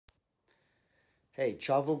Hey,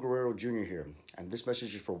 Chavo Guerrero Jr. here, and this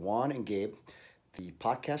message is for Juan and Gabe, the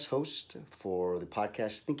podcast host for the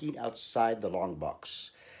podcast Thinking Outside the Longbox.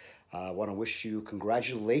 I want to wish you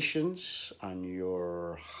congratulations on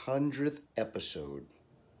your 100th episode.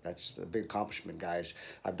 That's a big accomplishment, guys.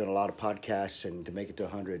 I've done a lot of podcasts, and to make it to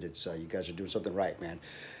 100, it's you guys are doing something right, man.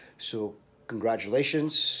 So,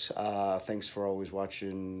 congratulations. Thanks for always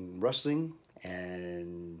watching wrestling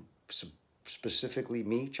and specifically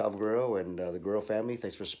me, Chavo Guerrero, and the Guerrero family.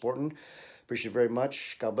 Thanks for supporting. Appreciate it very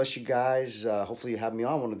much. God bless you guys. Hopefully, you have me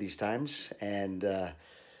on one of these times, and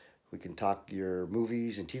we can talk your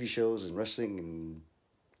movies and TV shows and wrestling and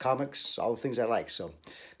comics, all the things I like. So,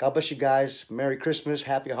 God bless you guys. Merry Christmas.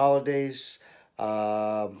 Happy holidays.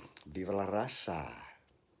 Viva la raza.